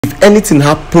If anything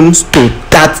happens to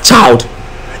that child,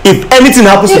 if anything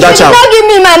happens to that child, if you don't give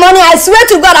me my money, I swear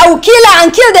to God, I will kill her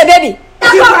and kill the baby. Why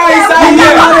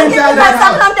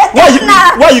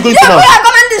are you going to now? You are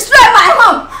going to destroy my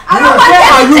home. I don't want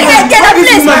anything again,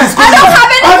 please. I don't have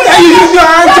anything. You use your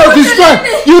hands to destroy.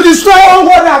 You destroy all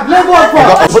what I've labored for.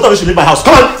 Both of you should leave my house.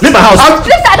 Come on, leave my house.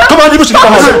 Please, I don't. Come on, you should leave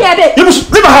my house. You should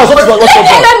leave my house. Leave me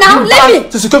alone now. Leave me.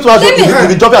 Since you came to us, you've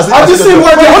been dropping us. Have you seen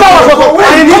what they hold on?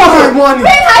 I need my money.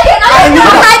 Bring her here. I need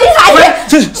her here.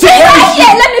 Bring her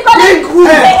here. Let me come in.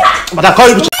 But I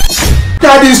call you.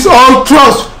 That is all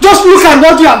trust. Just look at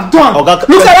what you have done. Look at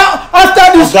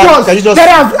after this trust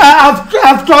that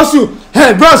I've trust you.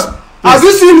 Hey, bros, have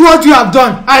you seen what you have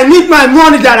done? I need my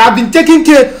money that I've been taking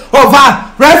care of her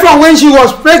right from when she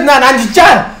was pregnant and the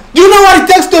child. Do you know what it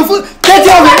takes to take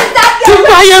care of her?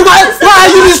 Why are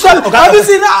you disturbed? Have you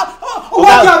seen what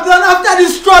you have done after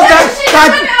this trust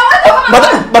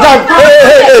Madam,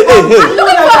 hey.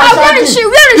 Where is she?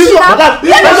 Where is she now?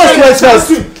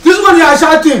 This one you are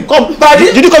shouting. Come,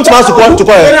 did you come to my house to call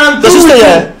her? Does she stay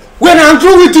here? When I'm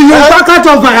through with you, you back out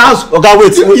of my house. Okay,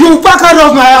 wait. You back out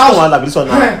of my house. This one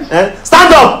now.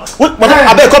 Stand up. Madam,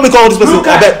 I beg, come call this person.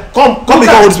 I beg, come call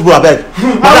this people. I beg.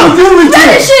 I will deal with you.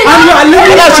 And you are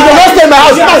living. Madam, she will not stay in my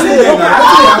house.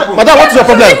 Madam, what is your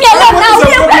problem? Leave me alone now.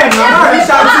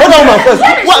 Hold on, man. First,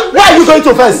 why are you going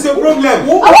to first? What's the problem?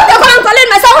 I want to come and collect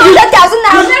my 700,000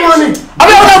 now. I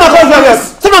mean, hold on, my problem.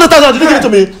 700,000. Did you give it to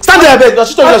me? Stand there, I beg.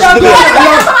 She told you that she did it.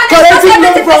 Collecting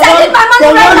money from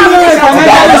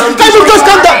Can you just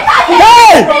calm down?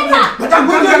 Hey!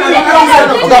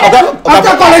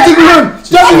 After collecting loan,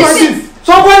 just imagine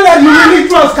someone that you really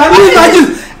trust. Can you imagine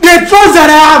the trust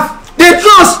that I have? The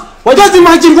trust. Just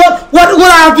imagine what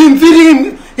I have been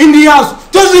feeding in the house.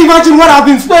 Just imagine what I've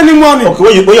been spending money.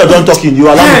 Okay, when you're done talking, you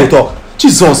allow me to talk.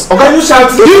 Jesus. Okay, you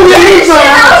shout. You will leave my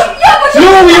house. You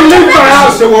will leave my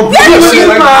house.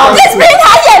 Please bring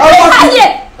her here. Bring her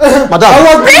here. Madam,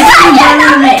 bring her here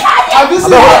now. Bring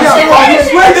her here.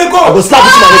 Where they go? I will slap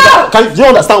this man. Can you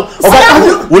understand? Okay,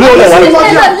 will you hold on? Where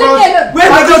they go?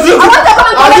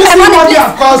 Have you seen what you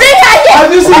have caused? Bring her here. Have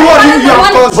you seen what you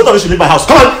have caused? Both of you should leave my house.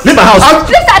 Come on, leave my house.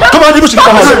 Please, I don't. Come on, you should leave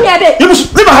my house. You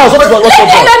should leave my house. What's Leave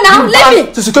me alone now. Leave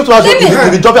me. Since you came to us, you've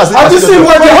been dropping us. Have you seen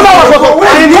what you have caused?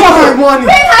 I need my money.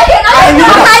 Bring her here now. I need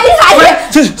her here.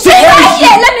 Bring her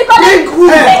here. Let me come in.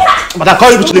 Bring her. But I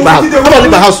call you to leave my house. Come on,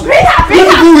 leave my house. Bring her. Bring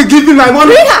her. Who will give me my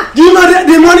money? Bring her. Do you know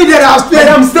the money that I've spent?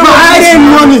 My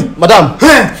hiding money. Madam.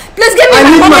 Please give me I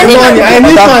need my money. I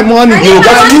need my money.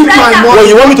 I need my money. When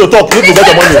you want me to talk, you need to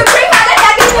get the money.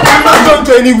 I'm not going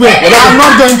to anywhere. I'm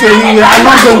not going to anywhere. I'm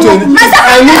not going to anywhere.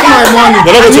 I need my money.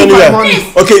 You're not going to anywhere.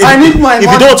 Okay. I need my money.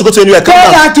 If you don't want to go to anywhere, come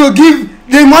down. Tell her to give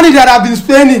the money that I've been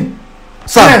spending.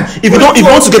 Sir, if you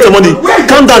want to get your money,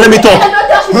 calm down. Let me talk.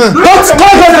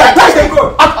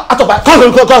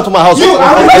 Don't come to my house.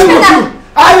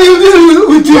 I will deal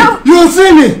with you. You will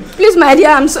see me. Please, my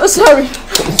dear, I'm so sorry.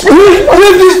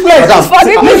 Leave this place.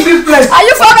 Forgive me. Leave this place. Are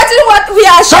you forgetting what we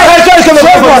are sharing?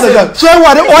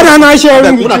 What am I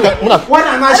sharing with you? What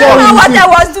am I sharing with you? I don't know what I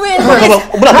was doing. I don't know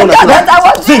what I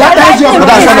was doing. Leave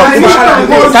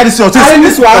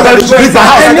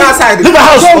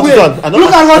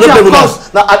my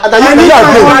house. Look at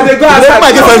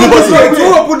what you have caused.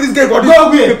 Open this gate for these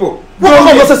people. Go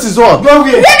away.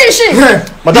 Where is she?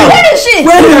 Madam. Where is she?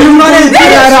 Where will you not enter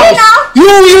that house? You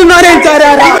will not enter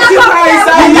that house.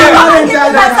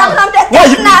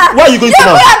 Why are you going to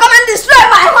now? You are going to destroy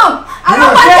my home. I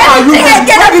don't want anything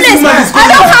again, please. I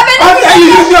don't have anything.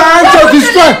 You use your hands to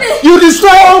destroy. You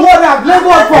destroy all what I've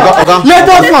labored for.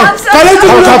 Labored for.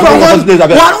 Collecting money from one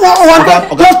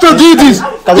just to do this.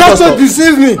 Just to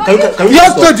deceive me.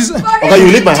 Just to deceive. Okay,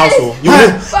 you leave my house. You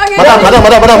leave. Madam.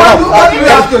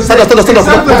 Stand up.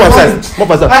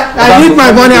 I need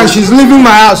my money and she's leaving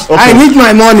my house. I need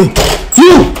my money.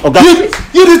 You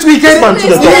this weekend.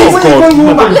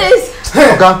 Please.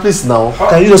 Okay, please now.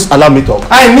 Can you just allow me talk?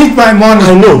 I need my money.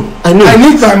 I know. I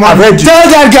need my money. I've heard you. Tell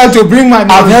that girl to bring my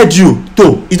money. I've heard you.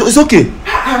 Though it's okay.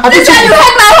 This time you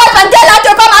heard my husband tell her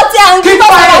to come out here and give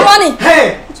us our money.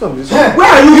 Hey, where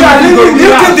are you? You are living.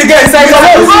 You keep the girl inside your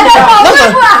house. I don't know.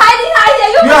 People are hiding her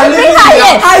here. You bring her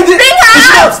here. Bring her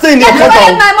out. Stay in the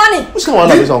compound. My money. Which kind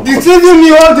of one? Deceiving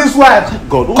me all this while.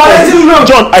 God.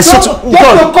 John, I saw to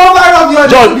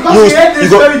John.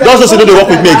 You go. Just say no, they work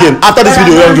with me again. After this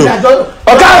video, you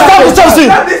okay, stop.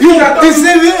 You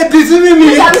deceiving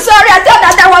me. I'm sorry. I thought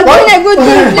that I was doing a good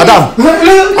thing. Madam,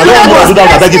 I don't want to do that.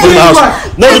 I beg you in my house.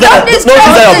 No, do that. No,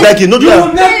 do that. I beg you. No, do that.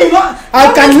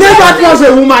 I can never trust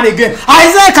a woman again. I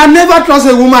say I can never trust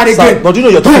a woman again. But do you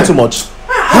know you're talking too much?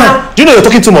 Do you know you're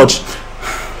talking too much?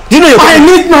 Do you know I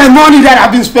need my money that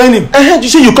I've been spending. You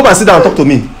say you come and sit down and talk to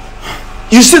me.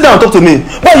 You sit down and talk to me.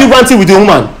 Why are you ranting with the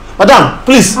woman? Madam,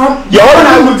 please.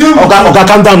 Okay,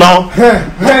 calm down now.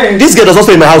 Hey. This girl does not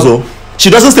stay in my house, oh. She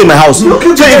doesn't stay in my house. So if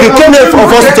you came here for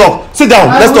us to talk, sit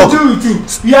down. Let's talk.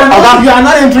 You are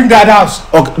not entering that house.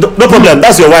 Okay, no problem.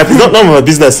 That's your wife. It's not my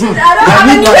business. I don't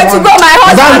have anywhere to go. My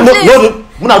husband, please.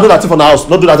 Don't do that thing for the house.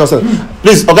 Don't do that yourself.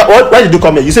 Please, okay, why did you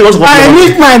come here? You say you want to I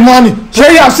need my money. So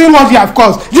you have seen what you have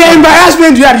caused. The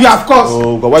embarrassment you have caused.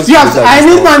 Oh God, why is I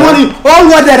need my money. All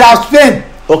what that I've spent.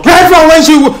 Okay. Right from when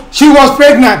she was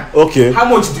pregnant. Okay. How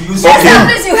much do you spend? Yes,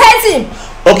 please, you hate him.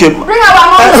 Okay. Bring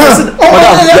our money.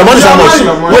 Madam, your money is how much?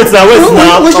 Wait now.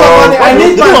 Which money? I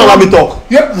need my money. Let me talk.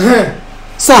 Yep.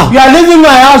 Sir, you are leaving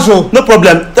my house, oh. No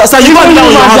problem. Sir, you can't down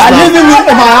your house now. Leaving me in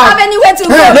my house. I have anywhere to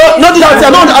go. No, do that.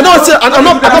 I'm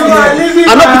not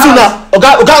putting now.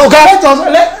 Okay.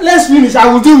 Let's finish. I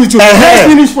will deal with you. Let's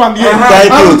finish from here. I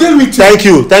will deal with you. Thank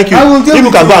you. I will deal with you. People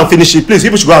can go and finish it, please.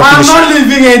 People should go and finish it. I'm not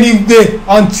leaving any day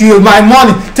until my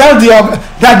money. Tell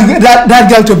that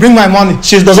girl to bring my money.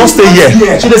 She does not stay here.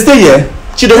 She does stay here.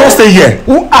 She does not stay here.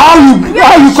 How you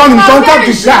come in contact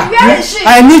with her?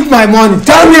 I need my money.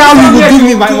 Tell me how you will give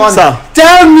me my money. Sir.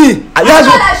 Tell me. I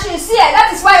know that she's here. That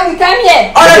is why we came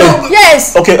here.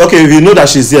 Yes. Okay. If you know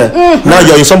that she's here, now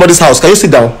you're in somebody's house. Can you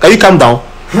sit down? Can you calm down?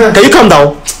 Can you calm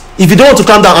down? If you don't want to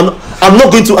calm down, I'm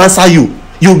not going to answer you.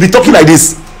 You'll be talking like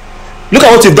this. Look at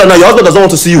what you've done now. Your husband doesn't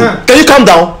want to see you. Can you calm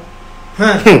down?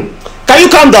 Can you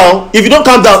calm down? If you don't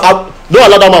calm down, don't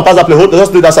allow that man pass that play.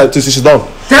 Just do that side till she's done.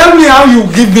 Tell me how you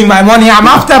give me my money. I'm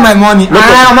after my money.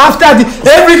 I am after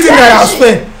everything that I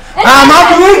spent. I'm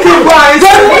after you bring me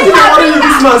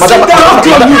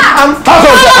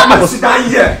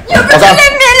here. You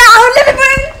leave me now.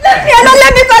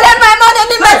 Let me collect my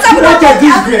money. Madam,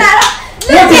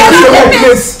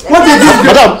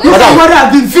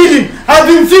 I've been feeling.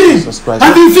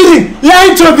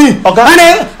 Lying to me.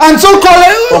 And so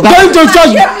going to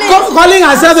church, calling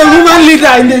herself a woman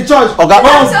leader in the church. I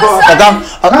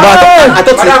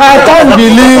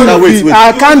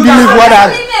can't believe what I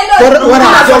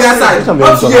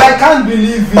can't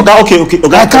believe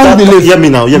it. I can't believe. Hear me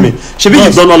now. Shebi,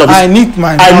 you've done all of this. I need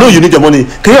my money. I know you need your money.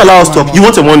 Can you allow us to talk? You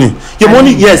want your money? Your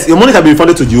money, yes. Your money can be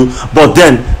refunded to you. But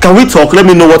then, can we talk? Let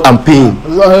me know what I'm paying.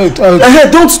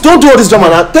 Don't do all this drama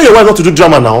now. Tell your wife not to do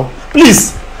drama now.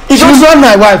 Please. She's not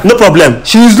my wife. No problem.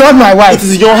 She's not my wife. It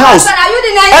is your house. Are you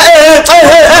denying? Hey.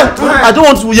 I don't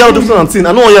want to yell different thing.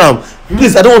 I don't want to hear.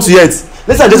 Please, I don't want to hear it.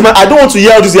 Listen, I don't want to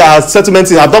hear this settlement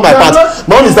thing. I've done my part.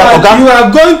 My own is that, you are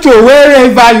going to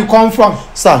wherever you come from.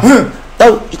 Sir,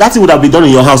 that thing would have been done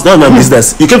in your house. That's my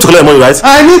business. You came to collect money, right?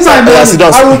 I need my money. I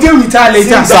will deal with her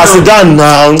later. Sir, sit down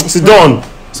now. Sit down.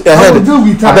 I will deal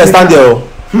with her. I better stand there.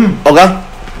 Okay?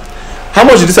 How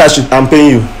much is this I'm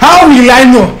paying you? How will I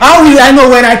know? How will I know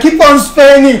when I keep on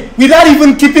spending without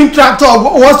even keeping track of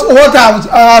what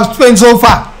I've spent so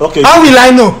far? Okay. How will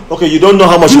I know? Okay, you don't know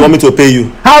how much you want me to pay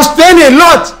you. I've spent a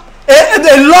lot.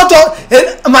 A lot of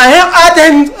my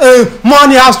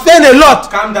money. I've spent a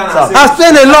lot. Calm down. I've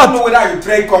spent a lot. I don't know whether you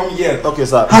try come here. Okay,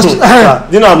 sir.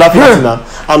 You know I'm laughing at you now.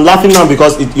 I'm laughing now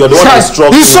because you're the one who's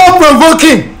struggling. He's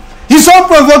so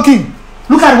provoking.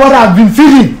 Look at what I've been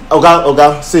feeling.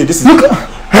 Okay. See, this is.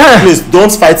 Please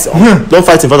don't fight. Don't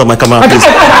fight in front of my camera, please.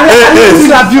 I can even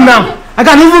slap you now. I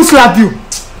can even slap you.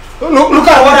 Look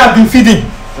at what I've been feeding.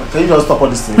 Can you just stop all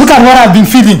these things? Look at what I've been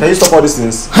feeding. Can you stop all these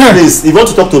things? Please, if you want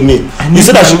to talk to me, you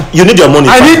said that you need your money.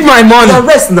 I need my money. Now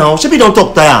rest now. Shebi don't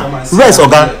talk tire. Rest,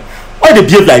 Oga. Why they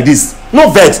behave like this? No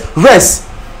vex. Rest.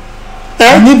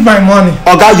 I need my money.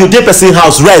 Oga, you dey person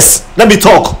house. Rest. Let me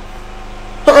talk.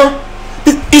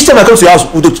 Each time I come to your house,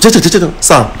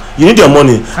 sir, you need your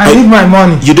money. I need my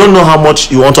money. You don't know how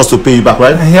much you want us to pay you back,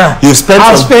 right? Yeah. You spent.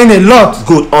 I've spent a lot.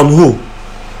 Good. On who?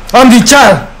 On the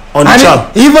child. On the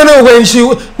child. Even when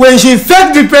she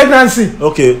faked the pregnancy.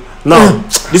 Okay. Now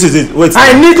this is it. Wait.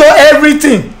 I need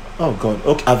everything. Oh God.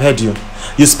 Okay, I've heard you.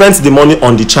 You spent the money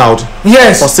on the child.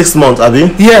 Yes. For 6 months, have you?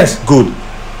 Yes. Good.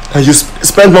 And you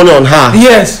spend money on her.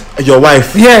 Yes. Your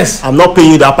wife. Yes. I'm not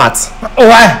paying you that part.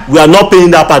 Why? We are not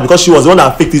paying that part because she was the one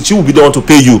that faked it. She will be the one to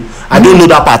pay you. I don't know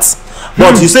that part.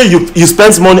 But you say you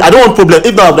spent money. I don't want problem.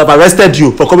 If not, I've arrested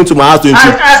you for coming to my house to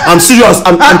intrude. I'm serious.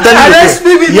 I'm telling you. Arrest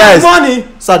me with my money.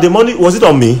 Sir, the money, was it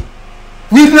on me?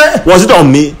 Was it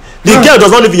on me? The girl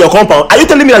does not live in your compound. Are you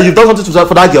telling me that you've done something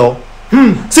for that girl?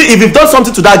 See, if you've done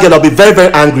something to that girl, I'll be very,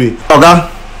 very angry. Okay?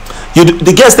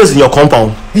 The girl stays in your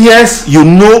compound. Yes. You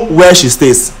know where she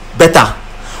stays. Better.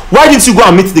 Why didn't you go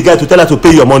and meet the girl to tell her to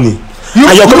pay your money? You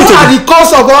are the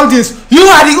cause of all this. You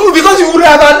are the because you would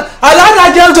have allowed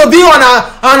that girl to be on her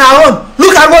own.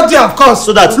 Look at what you have caused.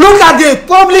 So that look at the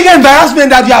public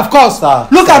embarrassment that you have caused.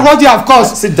 Look at what you have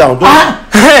caused. Sit down.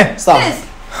 Sir.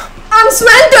 I'm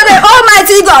swearing to the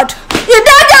Almighty God. If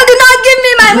that girl did not give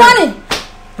me my money,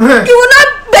 it will not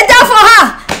better for her.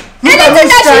 Anything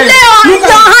that she lay on your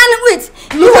hand with,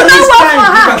 you will not work for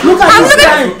her. I'm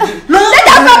looking. Let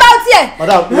her come out here.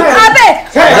 Madam,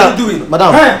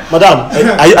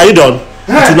 are you done?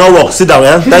 It will not work. Sit down,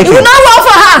 yeah? Thank you. It will not work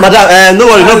for her. Madam, no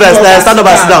worry, no vex. Stand up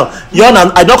and sit down.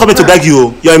 I'm not coming to beg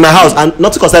you. You're in my house and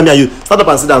not to concern me and you. Stand up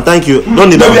and sit down. Thank you. Don't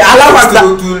kneel down. Allow her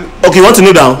to. Okay, you want to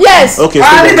kneel down? Yes. Okay.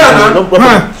 No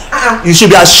problem. You should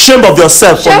be ashamed of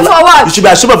yourself. Shame for what? You should be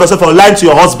ashamed of yourself for lying to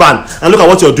your husband and look at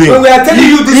what you're doing. We are telling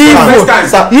you this for the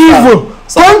first time. Evil.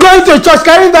 Don't go into church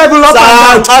carrying Bible up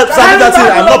and down.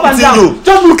 I'm not pitying you.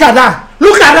 Just look at that.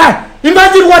 Look at that.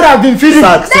 Imagine what I've been feeling.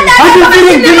 I've been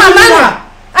feeling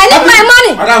I need my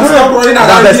money. Madam, stop running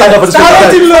around here.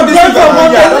 Collecting loan, going from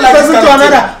one person to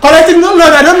another. Collecting loan.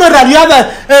 I don't know that you have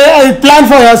a plan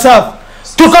for yourself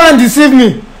to come and deceive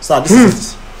me. Sir, this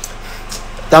is it.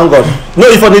 Thank God.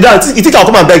 No, if I need that, you think I'll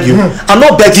come and beg you? I'm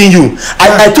not begging you.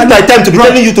 I took my time to be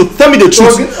telling you to tell me the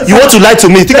truth. You want to lie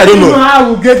to me? You think I don't know? Let me know how I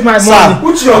will get my money.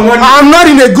 Put your money. I'm not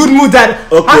in a good mood.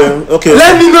 Okay.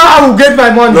 Let me know how I will get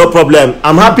my money. No problem.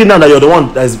 I'm happy now that you're the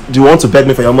one that you want to beg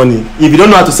me for your money. If you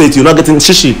don't know how to say it, you're not getting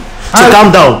shishi. So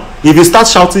calm down. If you start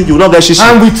shouting, you will not get shishi.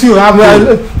 I'm with you. I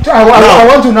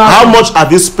want to know. How much have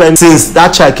you spent since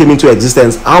that child came into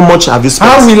existence? How much have you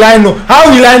spent? How will I know? How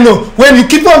will I know? When you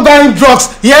keep on buying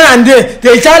drugs here and there,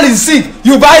 the child is sick.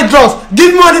 You buy drugs.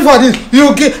 Give money for this.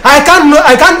 I can't.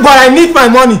 But I need my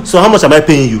money. So how much am I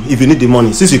paying you if you need the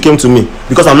money? Since you came to me,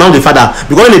 because I'm now the father.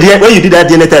 Because when you did that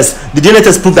DNA test, the DNA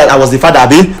test proved that I was the father.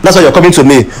 That's why you're coming to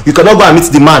me. You cannot go and meet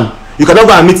the man. You cannot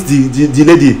go and meet the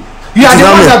lady. You are the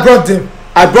one that brought them.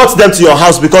 I brought them to your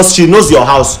house because she knows your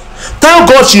house. Thank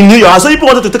God she knew your house. So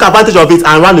people wanted to take advantage of it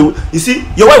and run away. You see,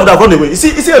 your wife would have run away. You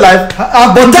see your life.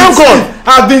 But thank God,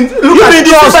 I've been. You've been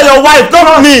deceived by your wife,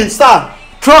 not me, sir.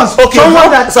 Trust. Okay, someone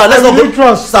that sir, let's I not really go.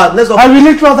 trust. Sir, let's not. I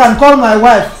really trust and call my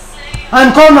wife.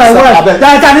 And call my wife that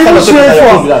I can even swear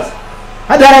for. That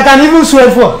I can even swear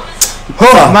for.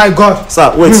 Oh sir, my God.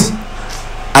 Sir, wait.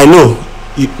 I know.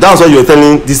 That was why you were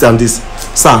telling this and this,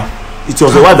 sir. It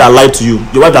was your wife that lied to you.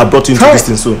 Your wife that brought you into this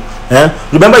thing. So,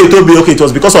 remember you told me, okay, it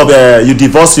was because of you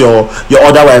divorced your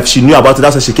other wife. She knew about it.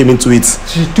 That's why she came into it.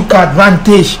 She took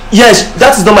advantage. Yes,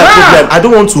 that is not my problem. I don't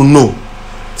want to know.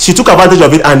 She took advantage of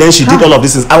it and then she did all of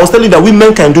these things. I was telling you that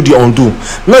women can do the undo.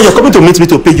 Now you're coming to meet me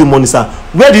to pay you money, sir.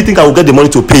 Where do you think I will get the money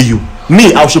to pay you?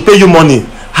 Me, I should pay you money.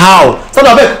 How? Stand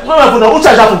up, who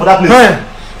charge for that place?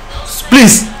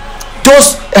 Please,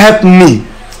 just help me.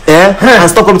 And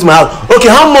stop coming to my house. Okay,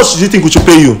 how much do you think we should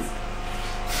pay you?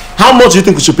 How much do you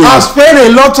think we should pay you? I've spent a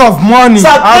lot of money. Sir,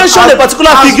 mention a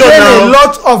particular figure now. I've spent a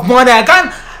lot of money. I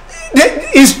can't.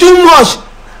 It's too much.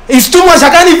 It's too much. I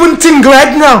can't even think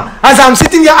right now. As I'm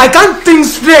sitting here, I can't think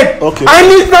straight. Okay. I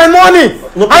need my money.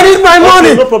 I need my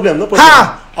money. No problem. No problem.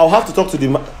 I'll have to talk to the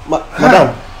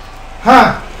madam.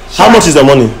 How much is the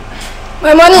money?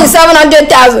 My money is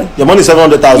 700,000. Your money is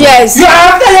 700,000. Yes. You are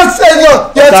after your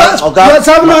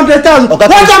 700,000. What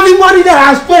of the money that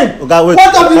I spent? Okay, wait.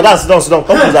 Madam, sit down.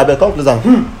 Come please, Abel. Come please down.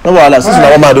 No wahala. Since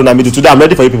my mama don't know me today, I'm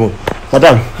ready for you people.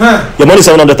 Madam, your money is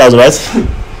 700,000, right?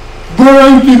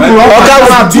 Borrowing people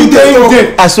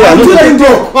I swear.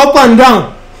 Up and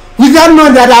down. Without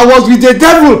knowing that I was with the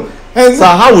devil. Sir,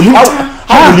 how will you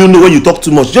know when you talk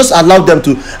too much? Just allow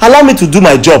me to do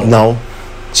my job now.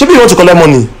 Should you want to collect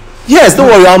money? Yes, don't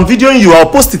worry. I'm videoing you. I'll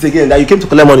post it again that you came to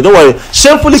collect money. Don't worry.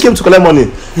 Shamefully came to collect money.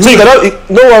 So you cannot.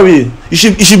 Don't worry. You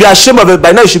should be ashamed of it.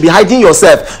 By now you should be hiding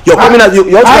yourself. You're coming out. You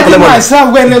want to collect money.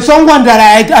 Myself when someone that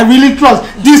I really trust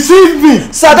deceive me.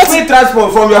 Sir, that's free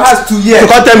transport from your house to here. You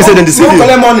can't tell me say they deceive you.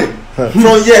 Collect money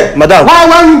from here, madam. Why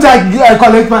won't I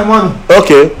collect my money?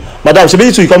 Okay, madam. She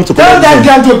you come to collect. Tell that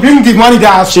girl to bring the money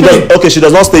that I spent. Okay, she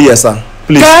does not stay here, sir.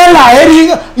 Please. Tell her.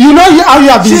 You know how you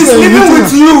have been. She's living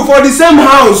with you for the same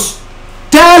house.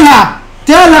 Tell her.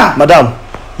 Madam,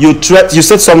 you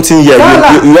said something here.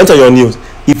 You went on your news.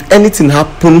 If anything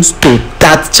happens to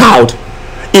that child,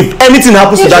 if anything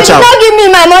happens to that child, if you don't give me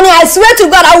my money, I swear to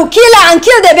God, I will kill her and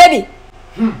kill the baby.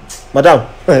 Madam,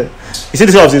 you see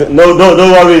this one? No,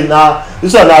 don't worry. Now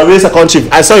this one, now raise a country.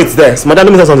 I saw it there. Madam,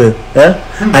 let me tell something.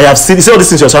 I have seen. You see all these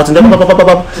things you're shouting.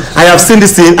 I have seen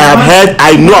this thing. I have heard.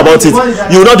 I know about it.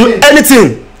 You will not do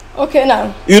anything. Okay,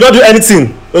 now. You will not do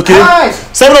anything. Okay.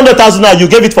 700,000 now. You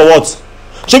gave it for what?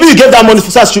 Should you gave that money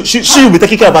for her? She will be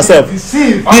taking care of herself.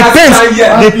 Deceived.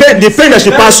 The pain that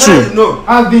she passed through. No,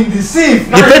 I've been deceived.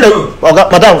 The pain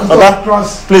that, madam,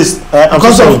 please. I'm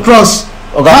because so sorry. of trust.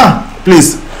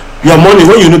 Please. Your money,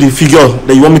 when you know the figure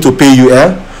that you want me to pay you,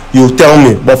 you tell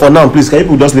me. But for now, please, can you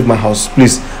people just leave my house,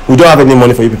 please? We don't have any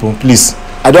money for you people, please.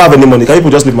 I don't have any money. Can you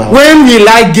people just leave my house? When will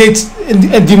I get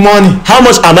the money? How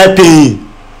much am I paying?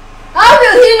 How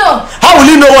will he know? How will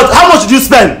he know what? How much did you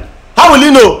spend? How will he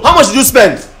know? How much did you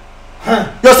spend?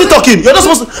 You're still talking. You're not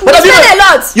supposed to. But a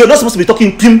lot. You're not supposed to be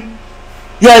talking.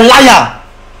 You're a liar.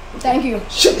 Thank you.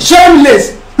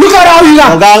 Shameless. Look at how you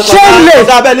are. Shameless.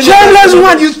 Shameless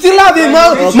one. You still have a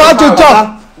mouth to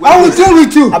talk. I will deal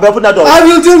with you. I will open that door. I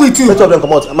will deal with you. Let them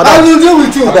come out. Madam. I will deal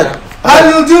with you. I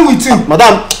will deal with you.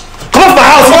 Madam, come off my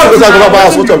house. Come off my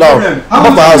house. Come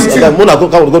off my house. Mona, go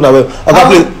now.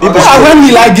 When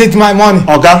will I get my money?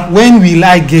 Okay. When will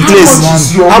I get my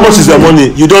money? How much is your money?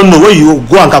 You don't know. When you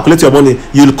go and calculate your money,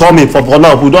 you'll call me. For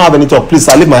now, we don't have any talk. Please,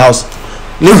 sir, leave my house.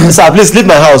 Sir, please leave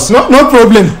my house. No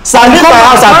problem. Sir, leave my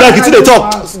house. I beg you to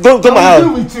talk. Go my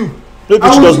house. No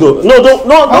bitch does go.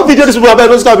 No video this people. I beg.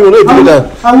 Don't stop people. No video there.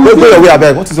 Go your way. I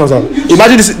beg. What is nonsense?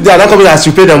 Imagine this. They are not coming as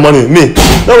you pay them money. Me.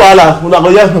 No wahala.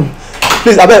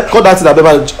 Please, I beg. Call that thing. I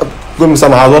beg. Go me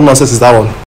some house. What nonsense is that one?